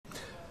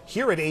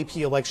Here at AP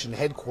Election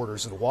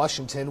Headquarters in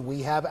Washington,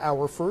 we have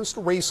our first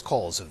race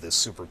calls of this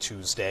Super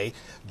Tuesday.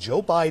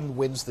 Joe Biden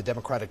wins the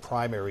Democratic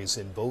primaries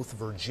in both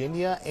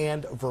Virginia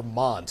and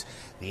Vermont.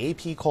 The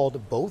AP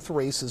called both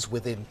races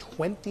within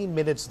 20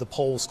 minutes of the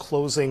polls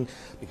closing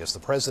because the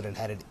president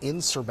had an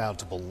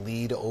insurmountable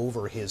lead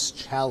over his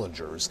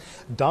challengers.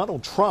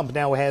 Donald Trump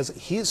now has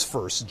his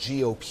first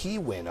GOP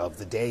win of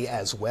the day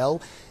as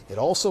well. It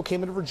also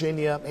came in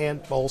Virginia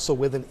and also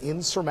with an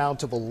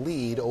insurmountable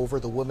lead over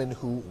the woman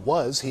who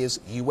was his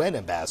UN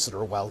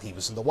ambassador while he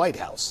was in the White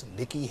House,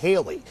 Nikki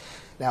Haley.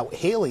 Now,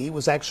 Haley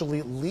was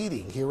actually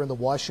leading here in the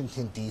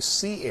Washington,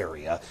 D.C.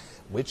 area,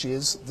 which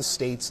is the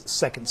state's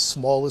second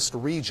smallest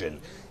region.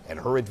 And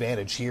her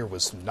advantage here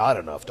was not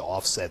enough to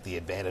offset the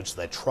advantage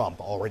that Trump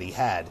already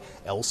had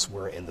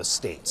elsewhere in the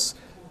states.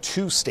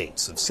 2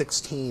 states of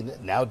 16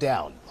 now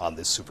down on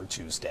this Super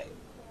Tuesday.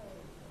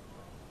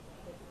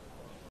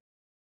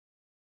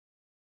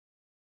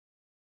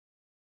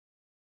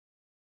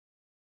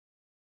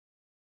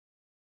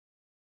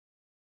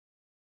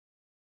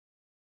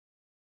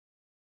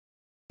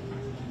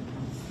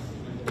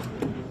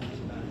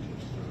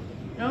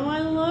 Oh,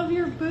 I love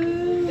your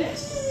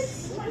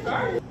boots.